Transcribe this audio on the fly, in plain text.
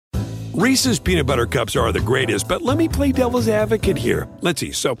Reese's peanut butter cups are the greatest, but let me play devil's advocate here. Let's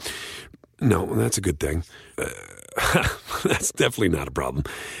see. So, no, that's a good thing. That's definitely not a problem.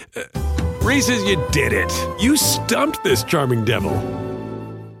 Reese's, you did it. You stumped this charming devil.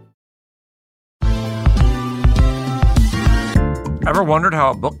 Ever wondered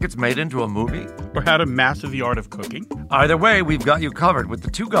how a book gets made into a movie? Or how to master the art of cooking? Either way, we've got you covered with the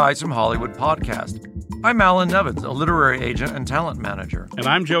Two Guys from Hollywood podcast. I'm Alan Nevins, a literary agent and talent manager. And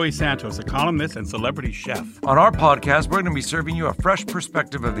I'm Joey Santos, a columnist and celebrity chef. On our podcast, we're going to be serving you a fresh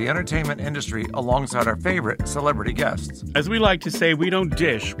perspective of the entertainment industry alongside our favorite celebrity guests. As we like to say, we don't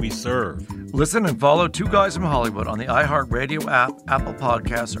dish, we serve. Listen and follow Two Guys from Hollywood on the iHeartRadio app, Apple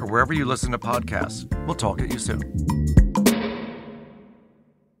Podcasts, or wherever you listen to podcasts. We'll talk at you soon.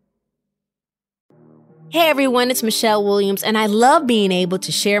 Hey everyone, it's Michelle Williams, and I love being able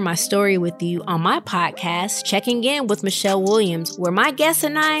to share my story with you on my podcast, Checking In with Michelle Williams, where my guests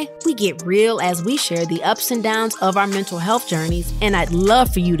and we get real as we share the ups and downs of our mental health journeys, and I'd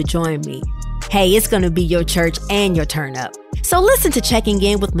love for you to join me. Hey, it's going to be your church and your turn up. So listen to Checking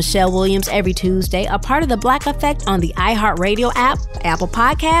In with Michelle Williams every Tuesday, a part of the Black Effect on the iHeartRadio app, Apple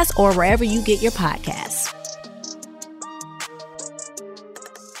Podcasts, or wherever you get your podcasts.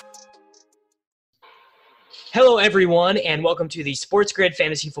 Hello, everyone, and welcome to the Sports Grid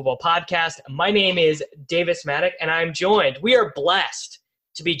Fantasy Football Podcast. My name is Davis Maddock, and I'm joined. We are blessed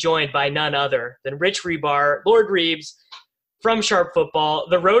to be joined by none other than Rich Hribar, Lord Reeves from Sharp Football.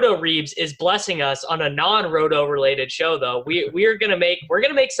 The Roto Reeves is blessing us on a non-Roto related show, though. We're gonna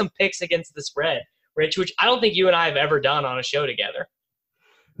make some picks against the spread, Rich, which I don't think you and I have ever done on a show together.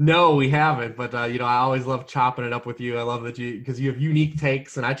 No, we haven't, but I always love chopping it up with you. I love that because you have unique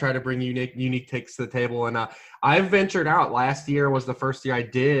takes, and I try to bring unique takes to the table. And I've ventured out. Last year was the first year I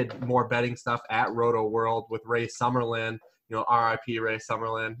did more betting stuff at Roto World with Ray Summerlin. R.I.P. Ray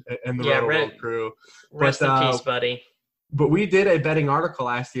Summerlin and the Roto World crew. Rest in peace, buddy. But we did a betting article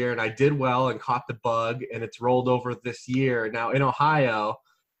last year, and I did well and caught the bug, and it's rolled over this year. Now in Ohio,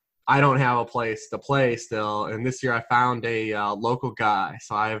 I don't have a place to play still, and this year I found a local guy.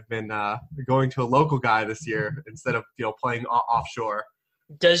 So I've been going to a local guy this year instead of playing offshore.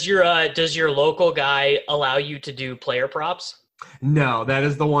 Does your local guy allow you to do player props? No, that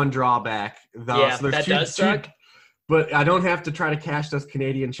is the one drawback. So that does suck. But I don't have to try to cash those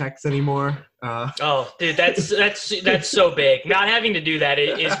Canadian checks anymore. Oh, dude, that's so big. Not having to do that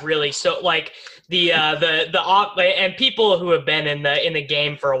is really so like. The and people who have been in the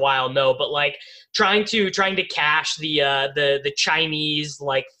game for a while know, but like trying to cash the Chinese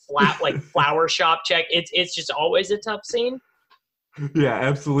like flower shop check, it's just always a tough scene. Yeah,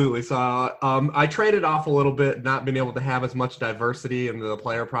 absolutely. So I traded off a little bit, not being able to have as much diversity in the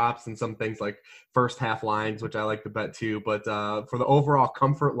player props and some things like first half lines, which I like to bet too. But for the overall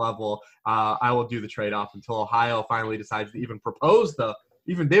comfort level, I will do the trade off until Ohio finally decides to even propose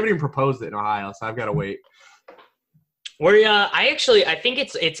they haven't even proposed it in Ohio, so I've got to wait. I think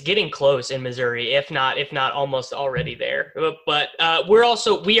it's getting close in Missouri, if not almost already there. But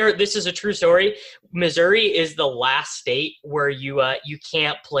this is a true story. Missouri is the last state where you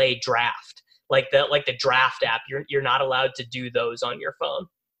can't play draft, like the draft app. You're not allowed to do those on your phone.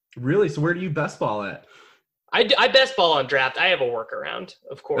 Really? So where do you best ball at? I best ball on draft. I have a workaround,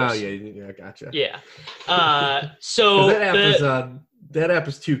 of course. Oh yeah, gotcha. Yeah. So that app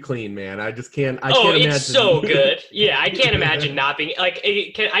is too clean, man. I just can't. I can't imagine. It's so good. Yeah, I can't imagine not being I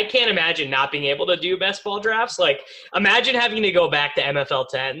can't imagine not being able to do best ball drafts. Like, imagine having to go back to MFL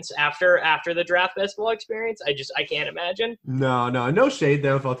 10s after the draft best ball experience. I can't imagine. No shade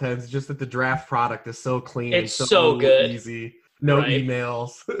to MFL 10s. It's just that the draft product is so clean. It's so good. Easy. No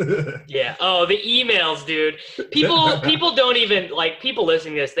emails. Yeah. Oh, the emails, dude. People don't even people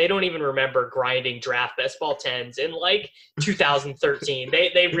listening to this. They don't even remember grinding draft best ball 10s in 2013.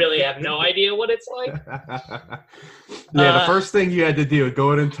 They really have no idea what it's like. Yeah. The first thing you had to do,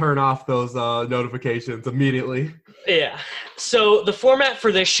 go in and turn off those notifications immediately. Yeah. So the format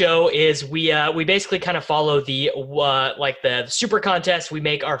for this show is we basically kind of follow the super contest. We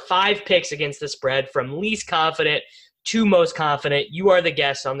make our 5 picks against the spread from least confident to most confident. You are the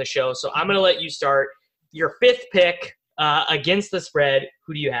guest on the show, so I'm going to let you start your 5th pick against the spread.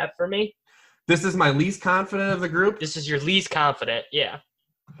 Who do you have for me? This is my least confident of the group? This is your least confident, yeah.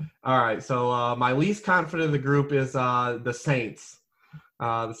 All right, so my least confident of the group is the Saints.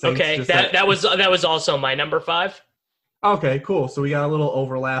 Okay, that was also my number 5. Okay, cool. So we got a little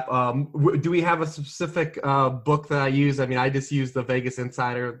overlap. Do we have a specific book that I use? I mean, I just use the Vegas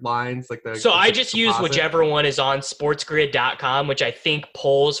Insider lines, like the. So the I just use composite. whichever one is on sportsgrid.com, which I think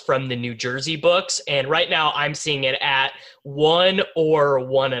pulls from the New Jersey books. And right now I'm seeing it at 1 or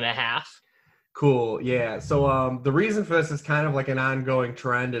 1.5. Cool. Yeah. So the reason for this is kind of like an ongoing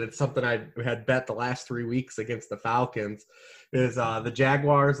trend, and it's something I had bet the last 3 weeks against the Falcons. Is the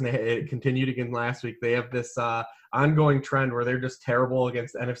Jaguars, and it continued again last week. They have this ongoing trend where they're just terrible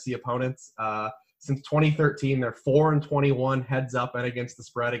against NFC opponents. Since 2013, they're 4-21 heads up and against the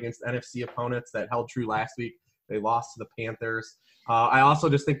spread against NFC opponents. That held true last week. They lost to the Panthers. I also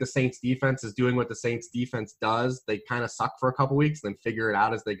just think the Saints defense is doing what the Saints defense does. They kind of suck for a couple weeks, then figure it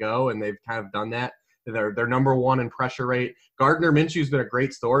out as they go, and they've kind of done that. They're number one in pressure rate. Gardner Minshew's been a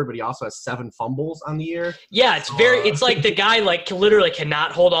great story, but he also has 7 fumbles on the year. Yeah, it's like the guy literally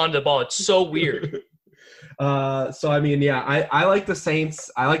cannot hold on to the ball. It's so weird. So I mean, yeah, I like the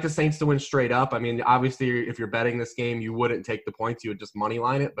Saints. I like the Saints to win straight up. I mean, obviously, if you're betting this game, you wouldn't take the points; you would just money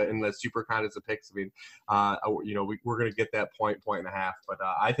line it. But in the super contests of picks, I mean, we're going to get that point and a half. But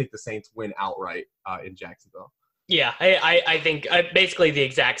I think the Saints win outright in Jacksonville. Yeah, I think basically the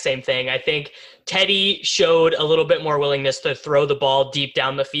exact same thing. I think Teddy showed a little bit more willingness to throw the ball deep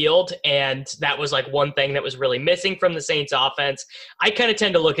down the field, and that was like one thing that was really missing from the Saints offense. I kind of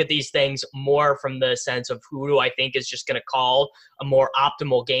tend to look at these things more from the sense of who do I think is just going to call a more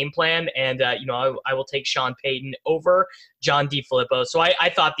optimal game plan, and I will take Sean Payton over John DeFilippo. So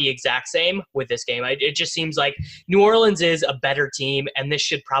I thought the exact same with this game. It just seems like New Orleans is a better team, and this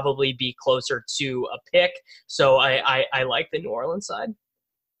should probably be closer to a pick. So I like the New Orleans side.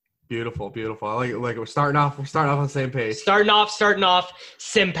 Beautiful. I like we're starting off on the same page. Starting off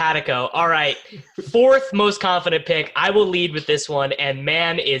simpatico. All right. 4th most confident pick. I will lead with this one, and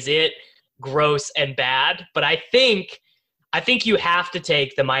man, is it gross and bad. But I think you have to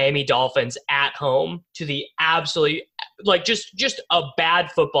take the Miami Dolphins at home to the absolutely just a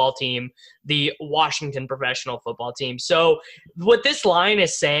bad football team, the Washington professional football team. So what this line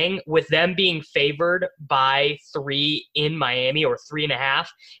is saying, with them being favored by 3 in Miami or 3.5,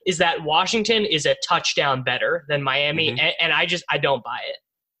 is that Washington is a touchdown better than Miami. Mm-hmm. And I don't buy it.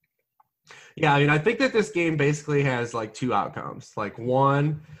 Yeah, I mean, I think that this game basically has like 2 outcomes. Like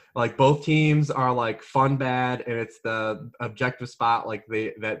one, like both teams are like fun bad, and it's the objective spot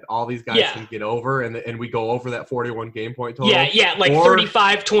that all these guys can get over, and we go over that 41 game point total. Yeah, like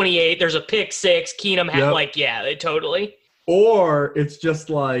 35-28. There's a pick 6. Keenum had totally. Or it's just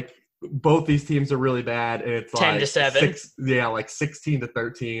like both these teams are really bad, and it's 10-7. Like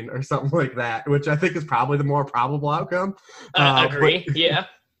 16-13 or something like that, which I think is probably the more probable outcome. Agree. Yeah.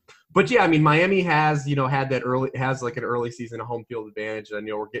 But yeah, I mean, Miami has, had that an early season home field advantage, and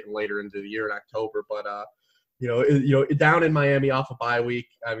we're getting later into the year in October. But down in Miami off a bye week,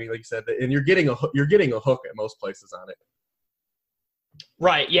 I mean, like you said, and you're getting a hook at most places on it.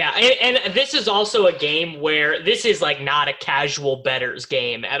 Right, yeah, and this is also a game where this is like not a casual bettors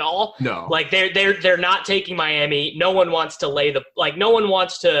game at all. No, like they're not taking Miami. No one wants to lay the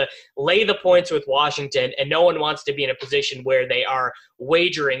points with Washington, and no one wants to be in a position where they are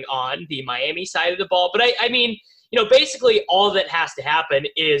wagering on the Miami side of the ball. But I mean, basically all that has to happen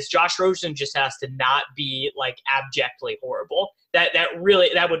is Josh Rosen just has to not be like abjectly horrible. That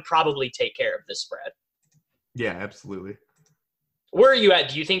would probably take care of the spread. Yeah, absolutely. Where are you at?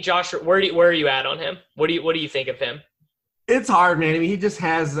 Do you think Josh? Where are you at on him? What do you think of him? It's hard, man. I mean, he just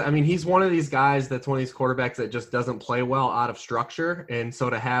has. I mean, he's one of these guys that's one of these quarterbacks that just doesn't play well out of structure, and so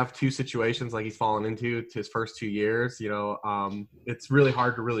to have 2 situations like he's fallen into his first 2 years, it's really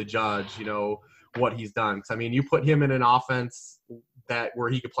hard to really judge, what he's done. Because I mean, you put him in an offense where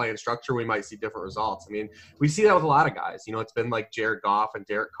he could play in structure, we might see different results. I mean, we see that with a lot of guys. It's been like Jared Goff and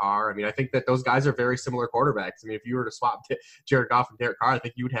Derek Carr. I mean, I think that those guys are very similar quarterbacks. I mean, if you were to swap Jared Goff and Derek Carr, I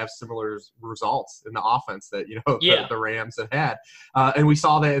think you would have similar results in the offense that, the Rams have had. And we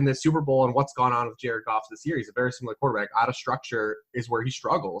saw that in the Super Bowl and what's gone on with Jared Goff this year. He's a very similar quarterback. Out of structure is where he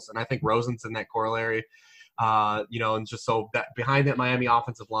struggles. And I think Rosen's in that corollary. And just so that behind that Miami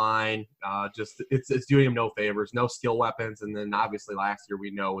offensive line, it's doing him no favors, no skill weapons. And then obviously last year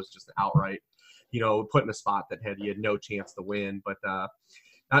we know was just an outright, put in a spot that he had no chance to win. But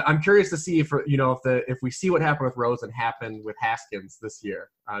I'm curious to see if we see what happened with Rosen happen with Haskins this year.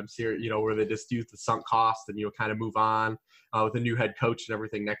 I'm serious, where they just use the sunk cost and kind of move on with a new head coach and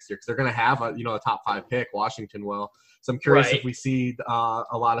everything next year, because they're going to have a top 5 pick. Washington will. So I'm curious if we see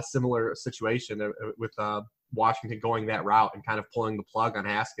a lot of similar situation with Washington going that route and kind of pulling the plug on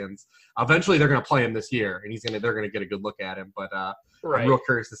Haskins. Eventually, they're going to play him this year, and they're going to get a good look at him. But I'm real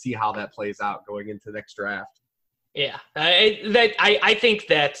curious to see how that plays out going into the next draft. Yeah, I think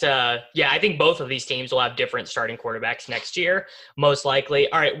that I think both of these teams will have different starting quarterbacks next year, most likely.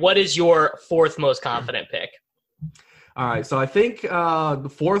 All right, what is your fourth most confident pick? All right, so I think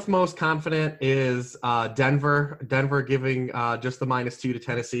the fourth most confident is Denver. Denver giving just the -2 to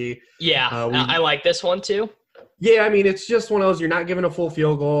Tennessee. Yeah, I like this one too. Yeah, I mean, it's just one of those, you're not giving a full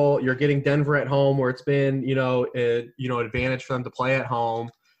field goal. You're getting Denver at home where it's been, advantage for them to play at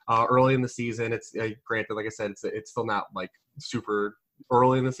home early in the season. It's granted, like I said, it's still not like super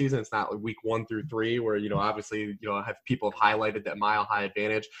early in the season. It's not like week 1 through 3 where, obviously, people have highlighted that mile high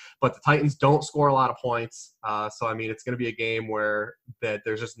advantage, but the Titans don't score a lot of points. So, I mean, it's going to be a game where that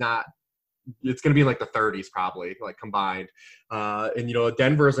there's just not, it's going to be in like the 30s probably, like combined.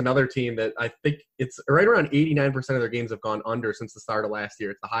 Denver is another team that I think it's right around 89% of their games have gone under since the start of last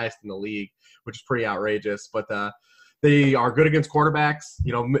year. It's the highest in the league, which is pretty outrageous. But they are good against quarterbacks.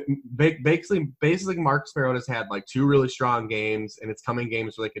 Basically Marcus Mariota's had like 2 really strong games, and it's coming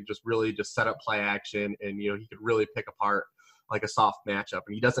games where they could just really just set up play action, and he could really pick apart like a soft matchup,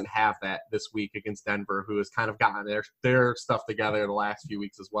 and he doesn't have that this week against Denver, who has kind of gotten their stuff together the last few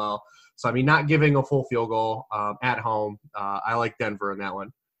weeks as well. So, I mean, not giving a full field goal at home, I like Denver in that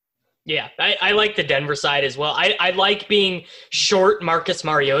one. Yeah, I like the Denver side as well. I like being short Marcus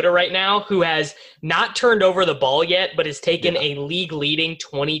Mariota right now, who has not turned over the ball yet, but has taken a league-leading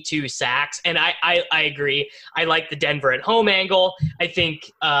 22 sacks. And I agree. I like the Denver at home angle. I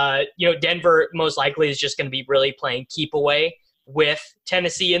think, Denver most likely is just going to be really playing keep away with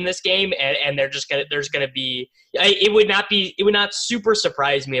Tennessee in this game, and there's going to be it would not super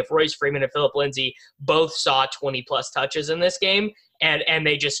surprise me if Royce Freeman and Phillip Lindsay both saw 20 plus touches in this game, and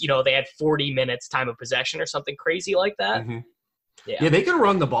they just they had 40 minutes time of possession or something crazy like that. Mm-hmm. Yeah, they can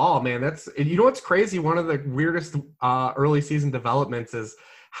run the ball, man. That's what's crazy. One of the weirdest early season developments is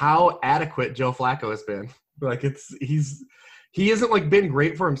how adequate Joe Flacco has been. Like he hasn't like been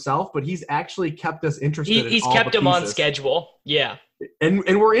great for himself, but he's actually kept us interested. He's kept him on schedule. Yeah. And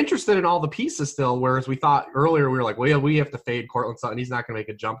we're interested in all the pieces still, whereas we thought earlier we were like, well, we have to fade Cortland Sutton. He's not going to make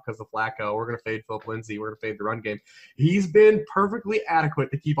a jump because of Flacco. We're going to fade Phillip Lindsay. We're going to fade the run game. He's been perfectly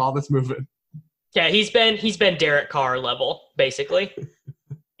adequate to keep all this moving. Yeah, he's been Derek Carr level, basically.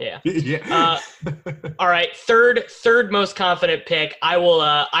 Yeah. All right. Third most confident pick. I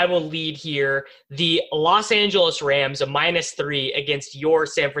will lead here. The Los Angeles Rams, a -3 against your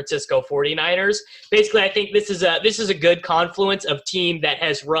San Francisco 49ers. Basically, I think this is a good confluence of team that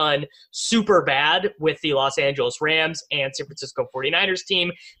has run super bad with the Los Angeles Rams and San Francisco 49ers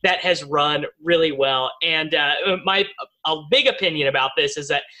team that has run really well. And my big opinion about this is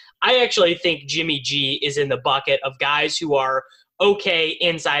that I actually think Jimmy G is in the bucket of guys who are okay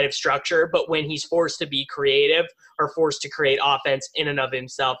inside of structure, but when he's forced to be creative or forced to create offense in and of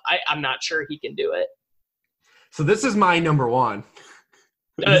himself, I'm not sure he can do it. So this is my number one.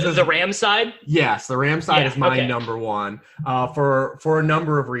 The Rams side? Yes, the Rams side is my number one for a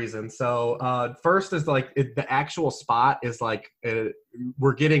number of reasons. So first is like the actual spot is like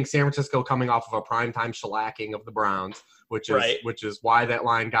we're getting San Francisco coming off of a primetime shellacking of the Browns, which is why that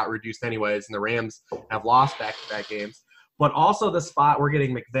line got reduced anyways, and the Rams have lost back-to-back games. But also the spot we're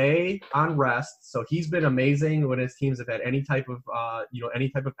getting McVay on rest, so he's been amazing when his teams have had any type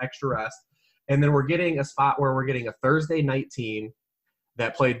of extra rest. And then we're getting a spot where we're getting a Thursday night team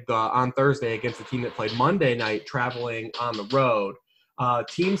that played on Thursday against a team that played Monday night traveling on the road.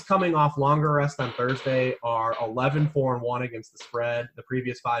 Teams coming off longer rest on Thursday are 11-4-1 against the spread the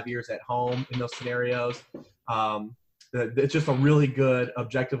previous 5 years at home in those scenarios. It's just a really good,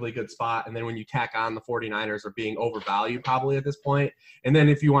 objectively good spot. And then when you tack on the 49ers are being overvalued probably at this point. And then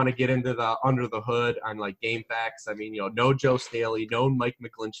if you want to get into the under the hood on like game facts, I mean, no Joe Staley, no Mike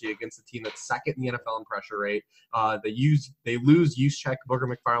McGlinchey against a team that's second in the NFL in pressure rate. They lose Juszczyk, Booger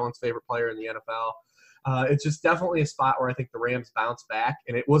McFarland's favorite player in the NFL. It's just definitely a spot where I think the Rams bounce back.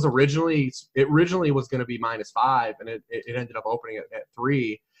 And it originally was going to be -5, and it ended up opening at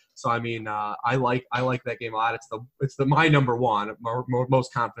 3. So I mean, I like that game a lot. It's my number one,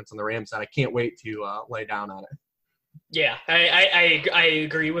 most confidence on the Rams side. I can't wait to lay down on it. Yeah, I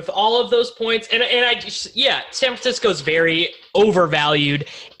agree with all of those points, and San Francisco's very overvalued,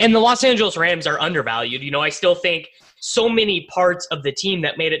 and the Los Angeles Rams are undervalued. I still think so many parts of the team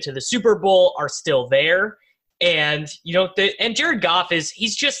that made it to the Super Bowl are still there. And, and Jared Goff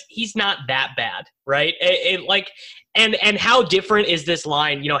he's not that bad, right? And how different is this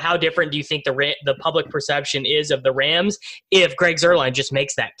line? How different do you think the public perception is of the Rams if Greg Zuerlein just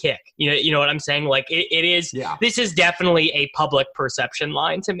makes that kick? You know what I'm saying? Like it is. Yeah. This is definitely a public perception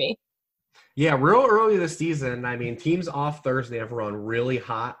line to me. Yeah, real early this season. I mean, teams off Thursday have run really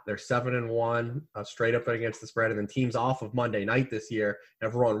hot. They're 7-1 straight up against the spread, and then teams off of Monday night this year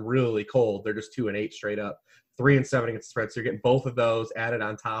have run really cold. They're just 2-8 straight up, 3-7 against the spread. So you're getting both of those added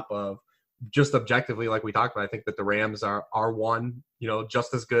on top of just objectively, like we talked about. I think that the Rams are one,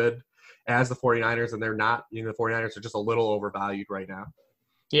 just as good as the 49ers, and they're not. The 49ers are just a little overvalued right now.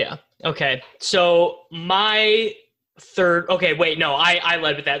 Yeah. Okay. So my third. Okay. Wait. No. I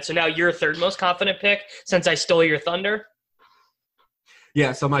led with that. So now your third most confident pick, since I stole your thunder.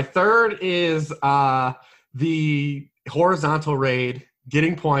 Yeah. So my third is the horizontal raid,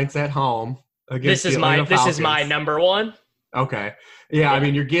 getting points at home against This is my number one. Okay. Yeah, I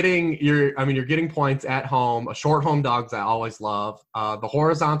mean you're getting points at home, a short home dogs I always love. The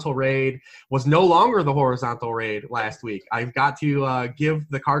horizontal raid was no longer the horizontal raid last week. I've got to give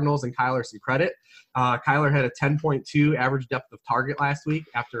the Cardinals and Kyler some credit. Kyler had a 10.2 average depth of target last week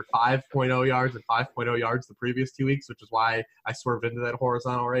after 5.0 yards and 5.0 yards the previous 2 weeks, which is why I swerved into that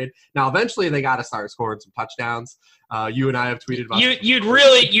horizontal raid. Now, eventually they got to start scoring some touchdowns. You and I have tweeted about you'd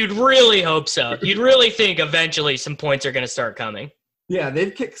really hope so. You'd really think eventually some points are going to start coming. Yeah,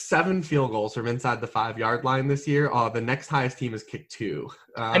 they've kicked 7 field goals from inside the 5-yard line this year. The next highest team has kicked 2.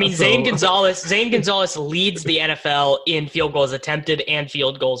 Zane Gonzalez leads the NFL in field goals attempted and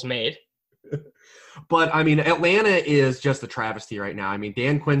field goals made. But, I mean, Atlanta is just a travesty right now. I mean,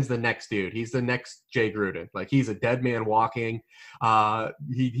 Dan Quinn's the next dude. He's the next Jay Gruden. Like, he's a dead man walking.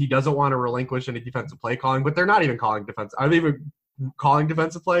 He doesn't want to relinquish any defensive play calling, but they're not even calling defense. Are they even calling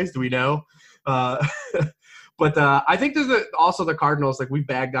defensive plays? Do we know? But I think there's also the Cardinals. Like, we've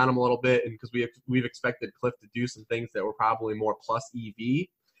bagged on them a little bit, and because we've expected Cliff to do some things that were probably more plus EV.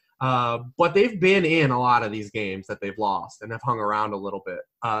 But they've been in a lot of these games that they've lost and have hung around a little bit.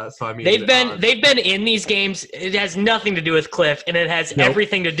 So I mean, they've been in these games. It has nothing to do with Cliff, and it has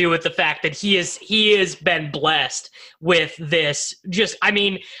everything to do with the fact that he has been blessed with this.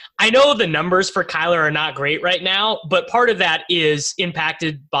 I know the numbers for Kyler are not great right now, but part of that is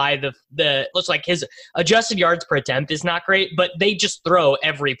impacted by the looks like his adjusted yards per attempt is not great, but they just throw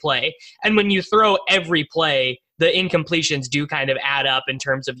every play, and when you throw every play, the incompletions do kind of add up in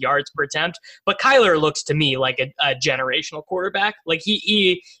terms of yards per attempt. But Kyler looks to me like a generational quarterback. Like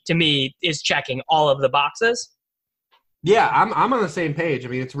he to me is checking all of the boxes. Yeah, I'm on the same page. I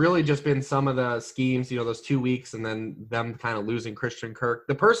mean, it's really just been some of the schemes, those 2 weeks, and then them kind of losing Christian Kirk.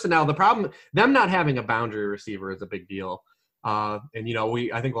 The personnel, the problem, them not having a boundary receiver is a big deal. I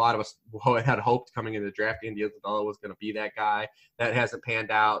think a lot of us had hoped coming into the draft Andy Isabella was going to be that guy. That hasn't panned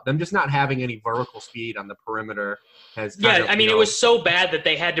out. Them just not having any vertical speed on the perimeter has it was so bad that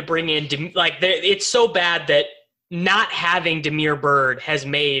they had to bring in it's so bad that not having Damiere Byrd has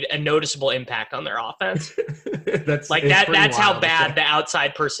made a noticeable impact on their offense. That's how bad the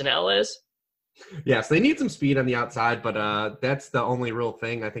outside personnel is. Yes, they need some speed on the outside, but that's the only real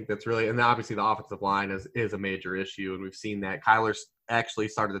thing I think that's really – and obviously the offensive line is a major issue, and we've seen that. Kyler's actually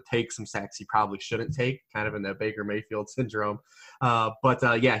started to take some sacks he probably shouldn't take, kind of in that Baker Mayfield syndrome.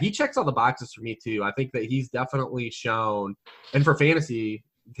 He checks all the boxes for me too. I think that he's definitely shown – and for fantasy,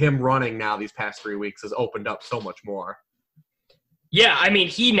 him running now these past 3 weeks has opened up so much more. Yeah, I mean,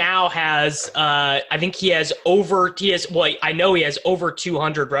 he now has, I know he has over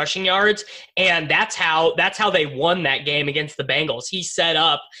 200 rushing yards, and that's how they won that game against the Bengals. He set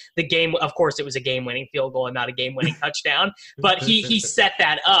up the game. Of course, it was a game-winning field goal and not a game-winning touchdown, but he set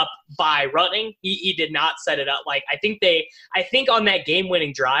that up by running. He did not set it up. I think on that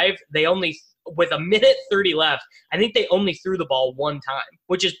game-winning drive, they only, with 1:30 left, I think they only threw the ball one time,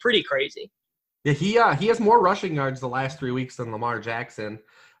 which is pretty crazy. Yeah, he has more rushing yards the last 3 weeks than Lamar Jackson,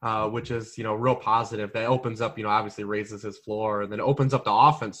 which is, real positive. That opens up, obviously raises his floor, and then opens up the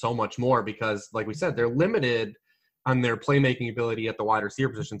offense so much more because, like we said, they're limited on their playmaking ability at the wide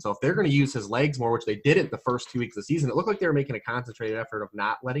receiver position. So if they're going to use his legs more, which they didn't the first 2 weeks of the season, it looked like they were making a concentrated effort of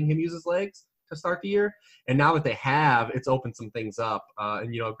not letting him use his legs to start the year. And now that they have, it's opened some things up.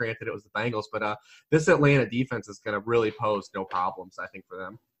 Granted it was the Bengals, but this Atlanta defense is going to really pose no problems, I think, for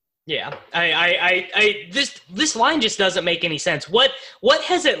them. Yeah, this line just doesn't make any sense. What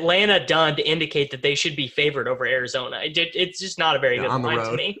has Atlanta done to indicate that they should be favored over Arizona? It's just not a very good line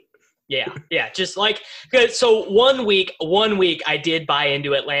to me. Yeah, just so 1 week I did buy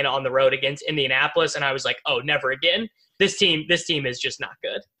into Atlanta on the road against Indianapolis, and I was like, oh, never again. This team is just not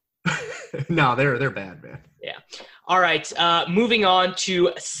good. No, they're bad, man. Yeah. All right. Moving on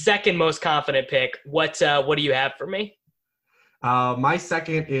to second most confident pick. What do you have for me? My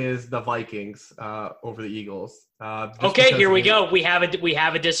second is the Vikings over the Eagles. Okay, here we go. We have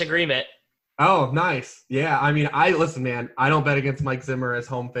a disagreement. Oh, nice. Yeah, I mean, listen, man. I don't bet against Mike Zimmer as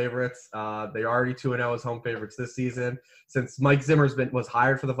home favorites. They're already 2-0 as home favorites this season. Since Mike Zimmer's was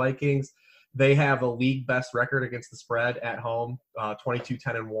hired for the Vikings, they have a league best record against the spread at home,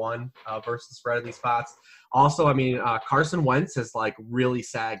 22-10-1 versus the spread of these spots. Also, I mean, Carson Wentz has like really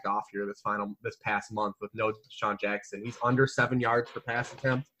sagged off here this past month with no Deshaun Jackson. He's under 7 yards per pass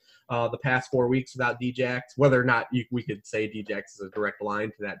attempt. The past 4 weeks without D-Jax. Whether or not we could say D-Jax is a direct line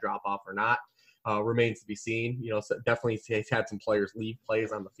to that drop-off or not remains to be seen. You know, so definitely he's had some players leave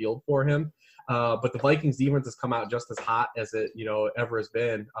plays on the field for him. But the Vikings defense has come out just as hot as it, ever has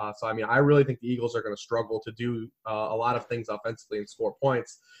been. So, I mean, I really think the Eagles are going to struggle to do a lot of things offensively and score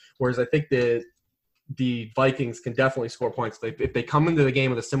points, whereas I think the Vikings can definitely score points. If they come into the game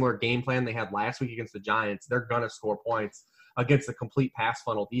with a similar game plan they had last week against the Giants, they're going to score points against the complete pass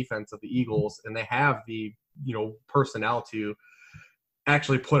funnel defense of the Eagles, and they have the personnel to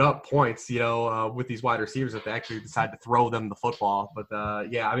actually put up points, with these wide receivers if they actually decide to throw them the football. But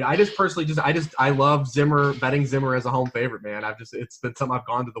yeah, I mean, I love Zimmer, betting Zimmer as a home favorite, man. It's been something I've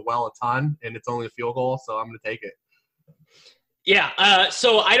gone to the well a ton, and it's only a field goal, so I'm going to take it. Yeah,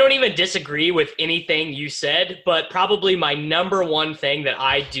 so I don't even disagree with anything you said, but probably my number one thing that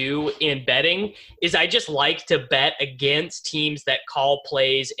I do in betting is I just like to bet against teams that call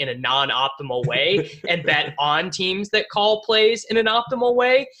plays in a non-optimal way and bet on teams that call plays in an optimal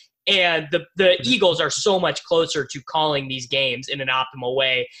way. And the Eagles are so much closer to calling these games in an optimal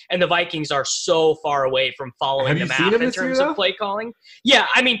way, and the Vikings are so far away from following them out in terms of play calling. Yeah,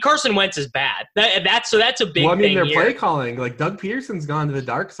 I mean, Carson Wentz is bad. That's a big thing. Well, I mean, their here. Play calling, like Doug Peterson's gone to the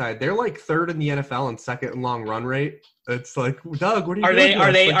dark side. They're like third in the NFL in second and long run rate. It's like, Doug, what are you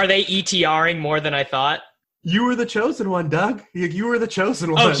doing? Are they ETRing more than I thought? You were the chosen one, Doug. You were the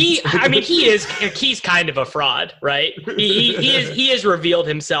chosen one. Oh, he's kind of a fraud, right? He has revealed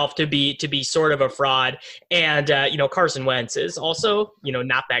himself to be sort of a fraud. And, Carson Wentz is also,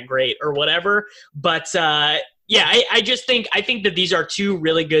 not that great or whatever. But, yeah, I think that these are two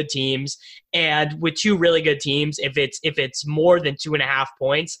really good teams. And with two really good teams, if it's more than 2.5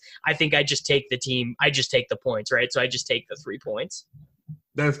 points, I think I just take the team. I just take the points, right? So I just take the 3 points.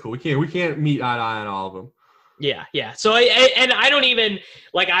 That's cool. We can't meet eye to eye on all of them. Yeah. So I don't even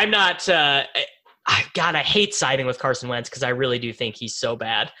I'm not. I hate siding with Carson Wentz because I really do think he's so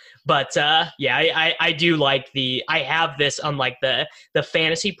bad. But I do like I have this, unlike the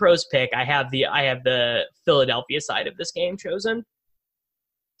Fantasy Pros pick. I have the Philadelphia side of this game chosen.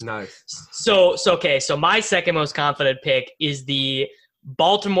 Nice. So my second most confident pick is the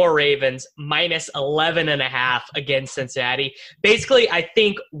Baltimore Ravens minus 11.5 against Cincinnati. Basically, I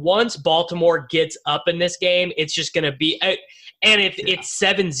think once Baltimore gets up in this game, it's just going to be and if it's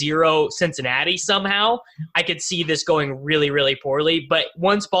 7-0 Cincinnati somehow, I could see this going really, really poorly. But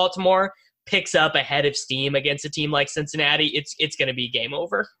once Baltimore picks up a head of steam against a team like Cincinnati, it's going to be game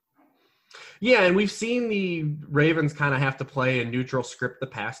over. Yeah, and we've seen the Ravens kind of have to play a neutral script the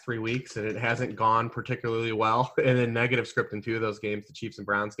past 3 weeks, and it hasn't gone particularly well. And then negative script in 2 of those games, the Chiefs and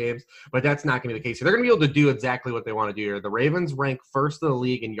Browns games. But that's not going to be the case here. They're going to be able to do exactly what they want to do here. The Ravens rank first in the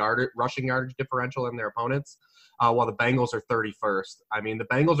league in rushing yardage differential in their opponents, while the Bengals are 31st. I mean, the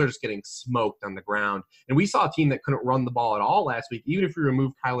Bengals are just getting smoked on the ground. And we saw a team that couldn't run the ball at all last week, even if you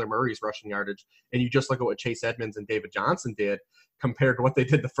remove Kyler Murray's rushing yardage, and you just look at what Chase Edmonds and David Johnson did compared to what they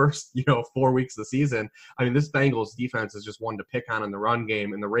did the first, 4 weeks of the season. I mean, this Bengals defense is just one to pick on in the run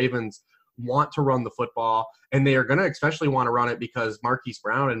game, and the Ravens want to run the football, and they are going to especially want to run it because Marquise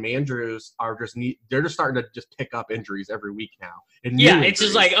Brown and Mandrews are they're just starting to just pick up injuries every week now. It's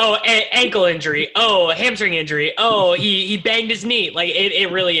just like, ankle injury, hamstring injury, he banged his knee. Like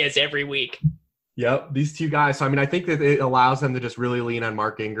it really is every week. Yep, these two guys. So, I mean, I think that it allows them to just really lean on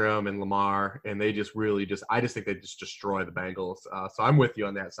Mark Ingram and Lamar, and they just really I just think they just destroy the Bengals. So I'm with you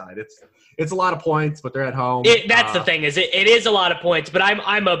on that side. It's a lot of points, but they're at home. That's the thing, is it is a lot of points, but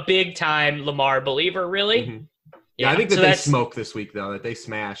I'm a big-time Lamar believer, really. Mm-hmm. Yeah, I think that they smoke this week, though, that they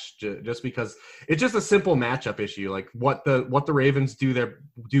smash just because it's just a simple matchup issue, like what the Ravens do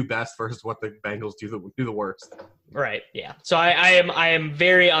best versus what the Bengals do the worst. Right. Yeah. So I am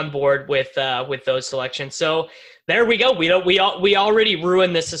very on board with those selections. So there we go. We already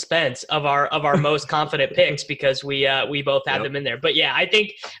ruined the suspense of our most confident picks because we both had them in there. But yeah, I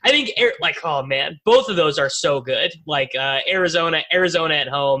think oh man, both of those are so good. Like Arizona at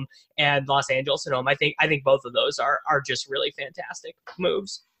home and Los Angeles at home. I think both of those are just really fantastic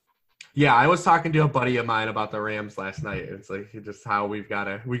moves. Yeah, I was talking to a buddy of mine about the Rams last night. It's like just how we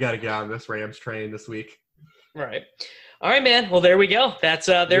gotta get on this Rams train this week. Right. All right, man. Well, there we go. That's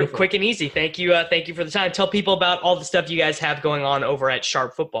they're quick and easy. Thank you for the time. Tell people about all the stuff you guys have going on over at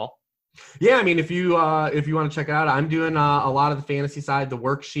Sharp Football. Yeah, I mean, if you want to check it out, I'm doing a lot of the fantasy side, the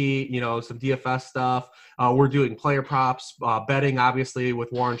worksheet, some DFS stuff. We're doing player props, betting, obviously,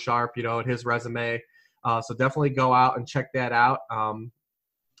 with Warren Sharp, and his resume. So definitely go out and check that out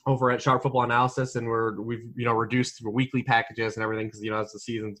over at Sharp Football Analysis. And we've reduced weekly packages and everything because as the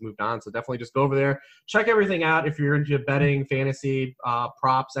season's moved on. So definitely just go over there, check everything out. If you're into betting, fantasy,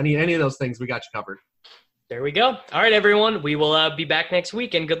 props, any of those things, we got you covered. There we go. All right, everyone. We will be back next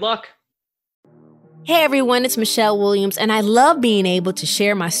week, and good luck. Hey everyone, it's Michelle Williams, and I love being able to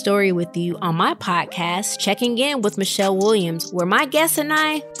share my story with you on my podcast, Checking In with Michelle Williams, where my guests and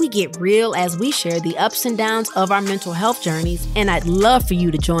I, we get real as we share the ups and downs of our mental health journeys, and I'd love for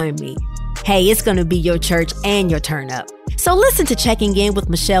you to join me. Hey, it's going to be your church and your turn up. So listen to Checking In with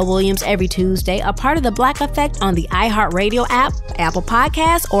Michelle Williams every Tuesday, a part of the Black Effect on the iHeartRadio app, Apple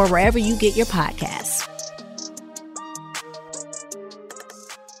Podcasts, or wherever you get your podcasts.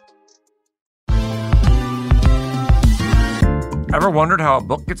 Ever wondered how a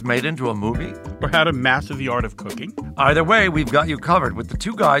book gets made into a movie? Or how to master the art of cooking? Either way, we've got you covered with the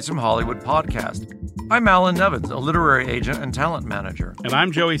Two Guys from Hollywood podcast. I'm Alan Nevins, a literary agent and talent manager. And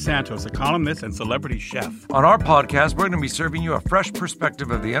I'm Joey Santos, a columnist and celebrity chef. On our podcast, we're going to be serving you a fresh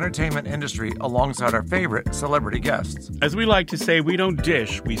perspective of the entertainment industry alongside our favorite celebrity guests. As we like to say, we don't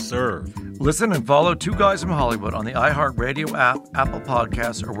dish, we serve. Listen and follow Two Guys from Hollywood on the iHeartRadio app, Apple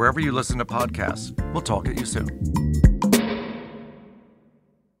Podcasts, or wherever you listen to podcasts. We'll talk at you soon.